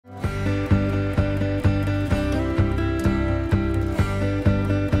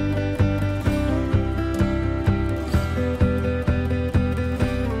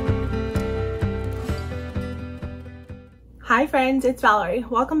Hi friends, it's Valerie.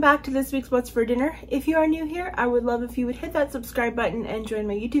 Welcome back to this week's What's for Dinner. If you are new here, I would love if you would hit that subscribe button and join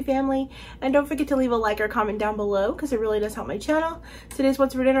my YouTube family. And don't forget to leave a like or comment down below because it really does help my channel. Today's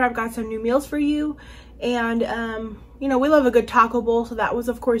What's for Dinner, I've got some new meals for you. And, you know, we love a good taco bowl, so that was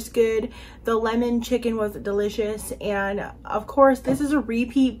of course good. The lemon chicken was delicious. And of course, this is a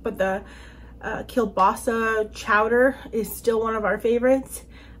repeat, but the Kielbasa chowder is still one of our favorites.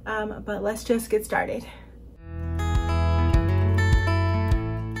 But let's just get started.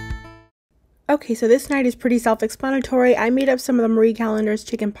 Okay, so this night is pretty self-explanatory. I made up some of the Marie Callender's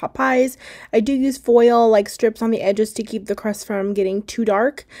chicken pot pies. I do use foil, like strips on the edges to keep the crust from getting too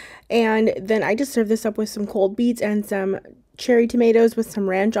dark. And then I just serve this up with some cold beets and some cherry tomatoes with some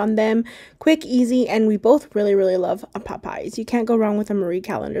ranch on them. Quick, easy, and we both really love pot pies. You can't go wrong with a Marie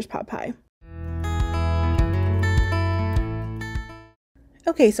Callender's pot pie.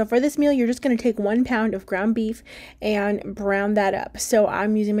 Okay, so for this meal, you're just going to take 1 pound of ground beef and brown that up. So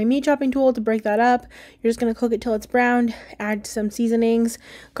I'm using my meat chopping tool to break that up. You're just going to cook it till it's browned, add some seasonings,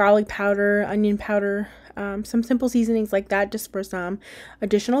 garlic powder, onion powder, some simple seasonings like that just for some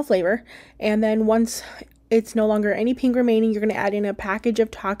additional flavor. And then once it's no longer any pink remaining, you're going to add in a package of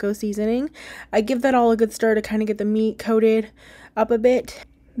taco seasoning. I give that all a good stir to kind of get the meat coated up a bit.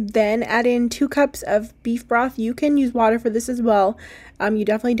 Then add in 2 cups of beef broth. You can use water for this as well. You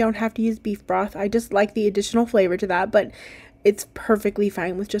definitely don't have to use beef broth. I just like the additional flavor to that, but it's perfectly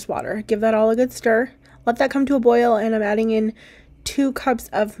fine with just water. Give that all a good stir. Let that come to a boil, and I'm adding in 2 cups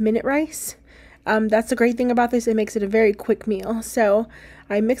of minute rice. That's the great thing about this. It makes it a very quick meal. So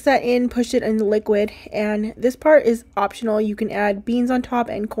I mix that in, push it in the liquid, and this part is optional. You can add beans on top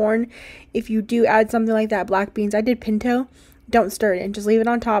and corn. If you do add something like that, black beans, I did pinto. Don't stir it in, just leave it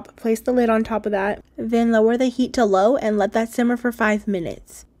on top, place the lid on top of that, then lower the heat to low and let that simmer for 5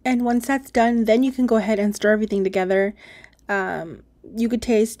 minutes. And once that's done, then you can go ahead and stir everything together. You could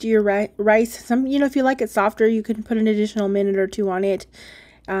taste your rice. If you like it softer, you could put an additional minute or 2 on it.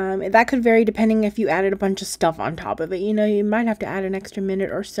 That could vary depending if you added a bunch of stuff on top of it. You might have to add an extra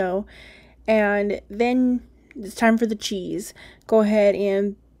minute or so. And then it's time for the cheese. Go ahead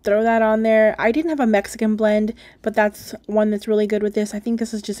and throw that on there. I didn't have a Mexican blend, but that's one that's really good with this. I think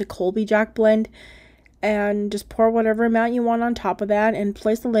this is just a Colby Jack blend. And just pour whatever amount you want on top of that and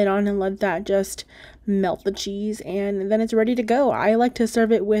place the lid on and let that just melt the cheese, and then it's ready to go. I like to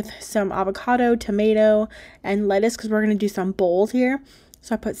serve it with some avocado, tomato, and lettuce because we're going to do some bowls here.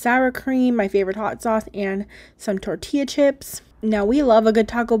 So I put sour cream, my favorite hot sauce, and some tortilla chips. Now, we love a good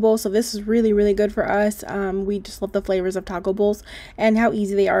taco bowl, so this is really good for us. We just love the flavors of taco bowls, and how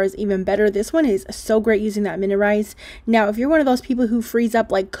easy they are is even better. This one is so great using that minute rice. Now, if you're one of those people who freeze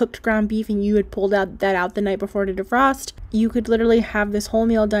up like cooked ground beef and you had pulled that out the night before to defrost, you could literally have this whole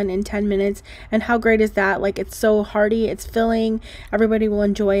meal done in 10 minutes. And how great is that? Like, it's so hearty, it's filling. Everybody will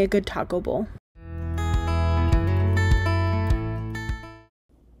enjoy a good taco bowl.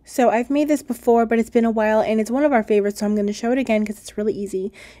 So I've made this before, but it's been a while, and it's one of our favorites, so I'm going to show it again because it's really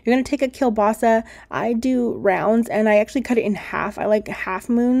easy. You're going to take a kielbasa. I do rounds, and I actually cut it in half. I like half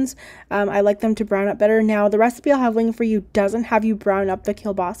moons. I like them to brown up better. Now, the recipe I'll have linked for you doesn't have you brown up the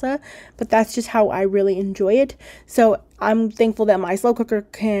kielbasa, but that's just how I really enjoy it. So I'm thankful that my slow cooker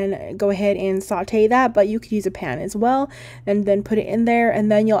can go ahead and saute that, but you could use a pan as well, and then put it in there, and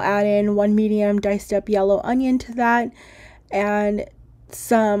then you'll add in 1 medium diced up yellow onion to that, and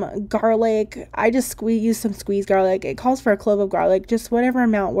some garlic. I just use some squeezed garlic. It calls for a clove of garlic, just whatever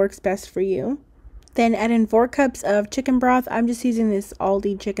amount works best for you. Then add in 4 cups of chicken broth. I'm just using this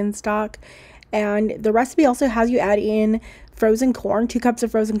Aldi chicken stock, and the recipe also has you add in frozen corn, 2 cups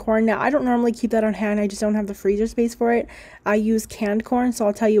of frozen corn. Now, I don't normally keep that on hand. I just don't have the freezer space for it. I use canned corn, so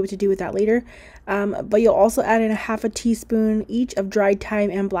I'll tell you what to do with that later. But you'll also add in a ½ teaspoon each of dried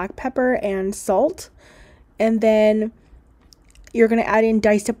thyme and black pepper and salt. And then you're going to add in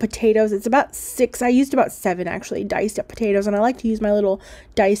diced up potatoes. It's about 6. I used about 7 actually diced up potatoes, and I like to use my little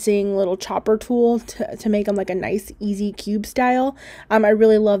chopper tool to make them like a nice easy cube style. I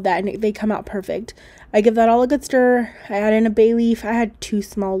really love that, and they come out perfect. I give that all a good stir. I add in a bay leaf. I had 2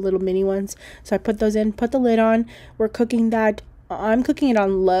 small little mini ones, so I put those in, put the lid on. We're cooking that. I'm cooking it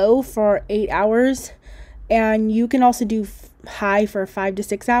on low for 8 hours, and you can also do high for 5 to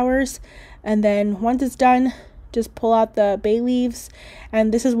 6 hours. And then once it's done, just pull out the bay leaves,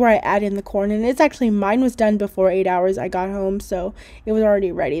 and this is where I add in the corn. And it's actually, mine was done before 8 hours I got home, so it was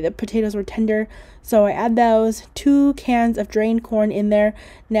already ready. The potatoes were tender, so I add those 2 cans of drained corn in there.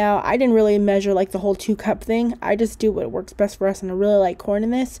 Now, I didn't really measure like the whole 2-cup thing. I just do what works best for us, and I really like corn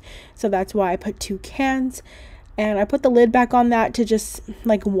in this, so that's why I put 2 cans. And I put the lid back on that to just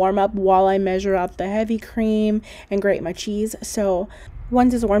like warm up while I measure out the heavy cream and grate my cheese. So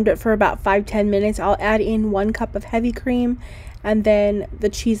once it's warmed up for about 5-10 minutes, I'll add in 1 cup of heavy cream, and then the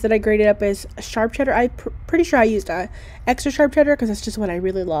cheese that I grated up is sharp cheddar. I'm pretty sure I used extra sharp cheddar because that's just what I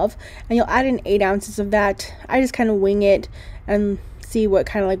really love. And you'll add in 8 ounces of that. I just kind of wing it and see what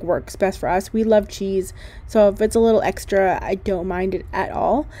kind of like works best for us. We love cheese, so if it's a little extra, I don't mind it at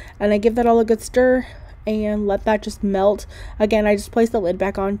all. And I give that all a good stir and let that just melt. Again, I just place the lid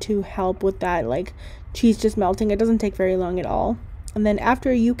back on to help with that like cheese just melting. It doesn't take very long at all. And then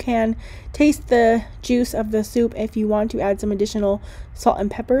after, you can taste the juice of the soup if you want to add some additional salt and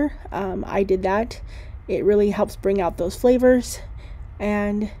pepper. I did that. It really helps bring out those flavors.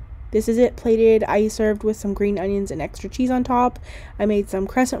 And this is it plated. I served with some green onions and extra cheese on top. I made some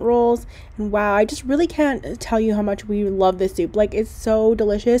crescent rolls, and wow, I just really can't tell you how much we love this soup. Like, it's so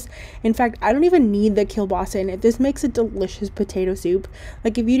delicious. In fact, I don't even need the kielbasa in it. This makes a delicious potato soup.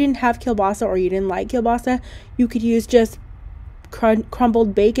 Like, if you didn't have kielbasa or you didn't like kielbasa, you could use just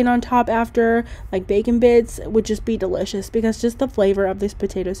crumbled bacon on top after, like bacon bits, would just be delicious because just the flavor of this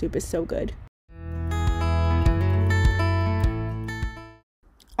potato soup is so good.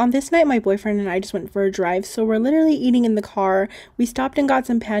 On this night, my boyfriend and I just went for a drive, so we're literally eating in the car. We stopped and got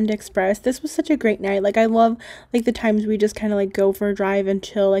some Panda Express. This was such a great night. Like, I love like the times we just kind of like go for a drive and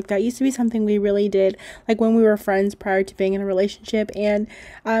chill. Like, that used to be something we really did like when we were friends prior to being in a relationship, and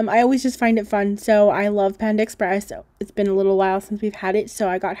I always just find it fun. So I love Panda Express. It's been a little while since we've had it, so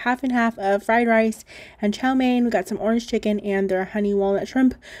I got half and half of fried rice and chow mein. We got some orange chicken and their honey walnut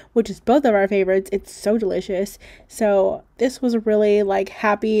shrimp, which is both of our favorites. It's so delicious. So this was a really like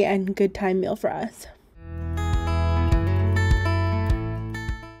happy and good time meal for us.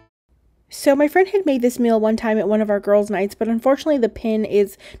 So my friend had made this meal one time at one of our girls' nights, but unfortunately the pin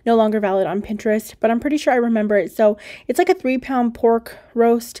is no longer valid on Pinterest, but I'm pretty sure I remember it. So it's like a 3-pound pork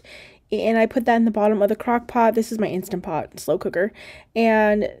roast, and I put that in the bottom of the crock pot. This is my Instant Pot slow cooker.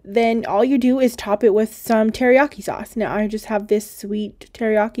 And then all you do is top it with some teriyaki sauce. Now I just have this sweet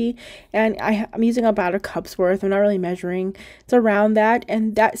teriyaki, and I'm using about a cup's worth. I'm not really measuring. It's around that,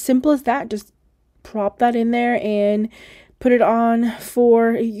 and that simple as that. Just plop that in there and put it on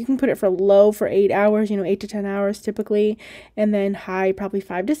for, you can put it for low for 8 hours, 8 to 10 hours typically, and then high probably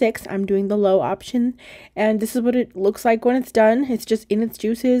 5 to 6. I'm doing the low option, and this is what it looks like when it's done. It's just in its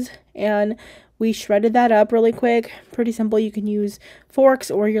juices, and we shredded that up really quick. Pretty simple. You can use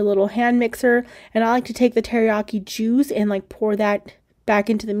forks or your little hand mixer, and I like to take the teriyaki juice and like pour that back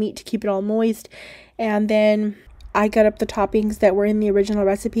into the meat to keep it all moist. And then I got up the toppings that were in the original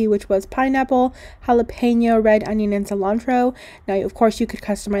recipe, which was pineapple, jalapeno, red onion, and cilantro. Now, of course, you could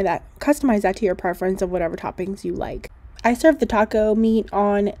customize that to your preference of whatever toppings you like. I served the taco meat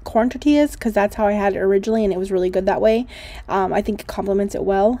on corn tortillas because that's how I had it originally, and it was really good that way. I think it complements it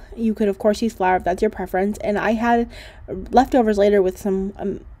well. You could, of course, use flour if that's your preference. And I had leftovers later with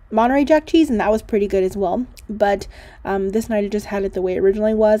some Monterey Jack cheese, and that was pretty good as well. But this night I just had it the way it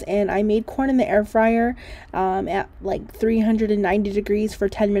originally was, and I made corn in the air fryer at like 390 degrees for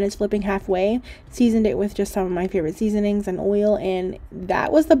 10 minutes, flipping halfway. Seasoned it with just some of my favorite seasonings and oil, and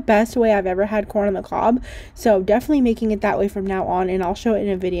that was the best way I've ever had corn on the cob. So definitely making it that way from now on, and I'll show it in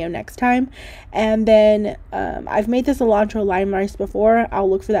a video next time. And then I've made the cilantro lime rice before. I'll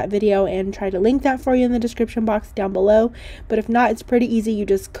look for that video and try to link that for you in the description box down below. But if not, it's pretty easy. You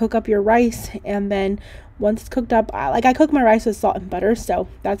just cook up your rice, and then once it's cooked up, I cook my rice with salt and butter, so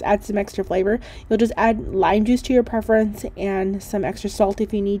that adds some extra flavor. You'll just add lime juice to your preference and some extra salt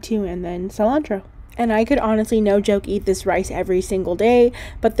if you need to, and then cilantro. And I could honestly, no joke, eat this rice every single day,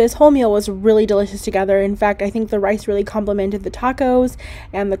 but this whole meal was really delicious together. In fact, I think the rice really complemented the tacos,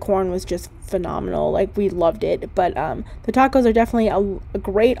 and the corn was just phenomenal. Like, we loved it. But the tacos are definitely a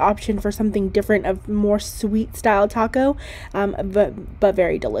great option for something different, of more sweet style taco, but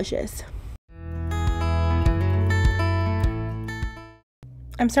very delicious.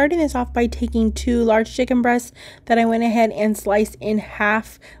 I'm starting this off by taking 2 large chicken breasts that I went ahead and sliced in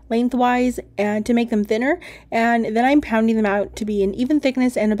half lengthwise and to make them thinner, and then I'm pounding them out to be an even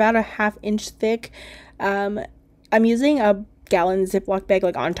thickness and about a 1/2 inch thick. I'm using a gallon Ziploc bag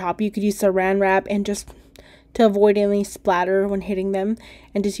like on top. You could use saran wrap, and just to avoid any splatter when hitting them,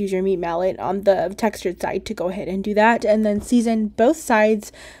 and just use your meat mallet on the textured side to go ahead and do that. And then season both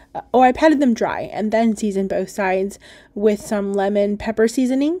sides, I patted them dry and then season both sides with some lemon pepper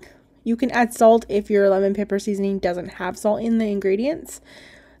seasoning. You can add salt if your lemon pepper seasoning doesn't have salt in the ingredients.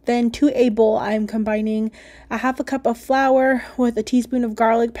 Then to a bowl, I'm combining a half a cup of flour with a teaspoon of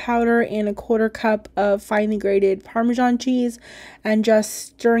garlic powder and a quarter cup of finely grated Parmesan cheese, and just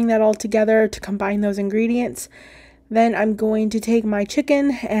stirring that all together to combine those ingredients. Then I'm going to take my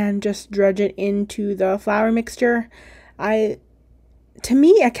chicken and just dredge it into the flour mixture. To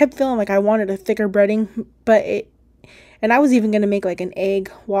me, I kept feeling like I wanted a thicker breading, and I was even going to make like an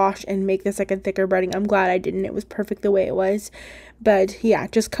egg wash and make this like a thicker breading. I'm glad I didn't. It was perfect the way it was. But yeah,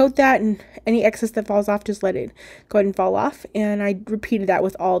 just coat that, and any excess that falls off, just let it go ahead and fall off. And I repeated that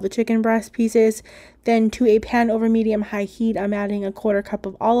with all the chicken breast pieces. Then to a pan over medium-high heat, I'm adding a quarter cup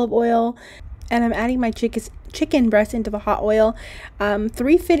of olive oil. And I'm adding my chicken breast into the hot oil.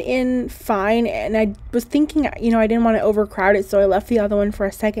 3 fit in fine, and I was thinking, I didn't want to overcrowd it, so I left the other one for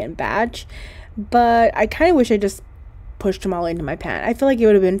a second batch. But I kind of wish I just pushed them all into my pan. I feel like it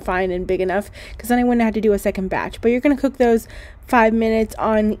would have been fine and big enough, because then I wouldn't have to do a second batch. But you're going to cook those 5 minutes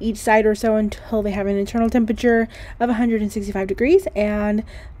on each side or so until they have an internal temperature of 165 degrees. And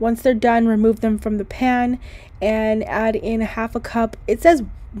once they're done, remove them from the pan and add in a half a cup. It says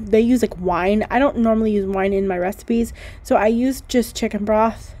they use like wine. I don't normally use wine in my recipes, so I used just chicken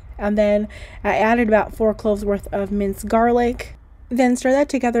broth. And then I added about 4 cloves worth of minced garlic. Then stir that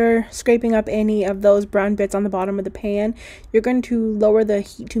together, scraping up any of those brown bits on the bottom of the pan. You're going to lower the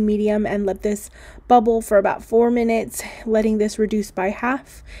heat to medium and let this bubble for about 4 minutes, letting this reduce by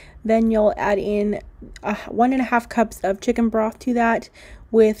half. Then you'll add in 1.5 cups of chicken broth to that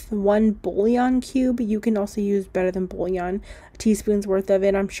with 1 bouillon cube. You can also use better than bouillon, a teaspoon's worth of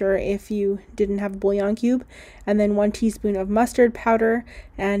it, I'm sure, if you didn't have a bouillon cube. And then 1 teaspoon of mustard powder,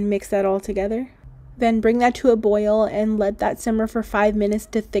 and mix that all together. Then bring that to a boil and let that simmer for 5 minutes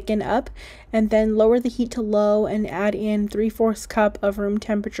to thicken up, and then lower the heat to low and add in 3/4 cup of room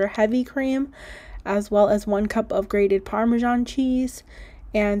temperature heavy cream, as well as 1 cup of grated Parmesan cheese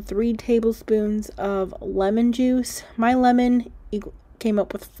and 3 tablespoons of lemon juice. My lemon came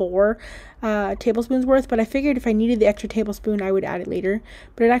up with 4 tablespoons worth, but I figured if I needed the extra tablespoon I would add it later,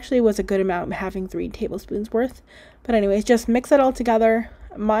 but it actually was a good amount, having 3 tablespoons worth. But anyways, just mix it all together.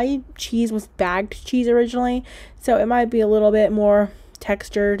 My cheese was bagged cheese originally, so it might be a little bit more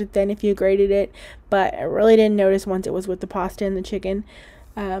textured than if you grated it, but I really didn't notice once it was with the pasta and the chicken.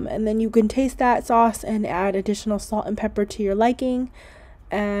 And then you can taste that sauce and add additional salt and pepper to your liking,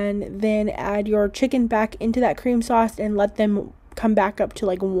 and then add your chicken back into that cream sauce and let them come back up to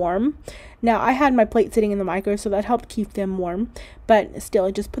like warm. Now I had my plate sitting in the micro, so that helped keep them warm, but still,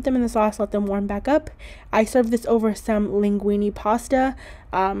 just put them in the sauce, let them warm back up. I served this over some linguine pasta.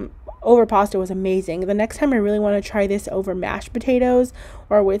 Over pasta was amazing. The next time I really want to try this over mashed potatoes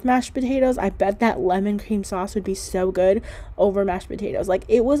or with mashed potatoes. I bet that lemon cream sauce would be so good over mashed potatoes. Like,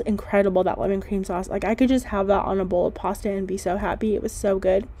 it was incredible, that lemon cream sauce. Like, I could just have that on a bowl of pasta and be so happy. It was so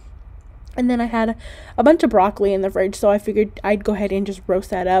good. And then I had a bunch of broccoli in the fridge, so I figured I'd go ahead and just roast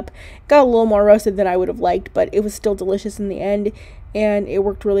that up. Got a little more roasted than I would have liked, but it was still delicious in the end, and it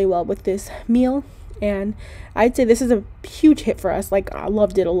worked really well with this meal. And I'd say this is a huge hit for us. Like, I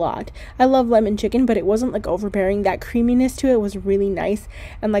loved it a lot. I love lemon chicken, but it wasn't like overbearing. That creaminess to it was really nice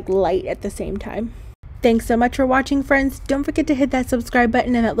and like light at the same time. Thanks so much for watching, friends. Don't forget to hit that subscribe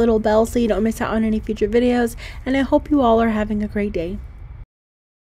button and that little bell so you don't miss out on any future videos. And I hope you all are having a great day.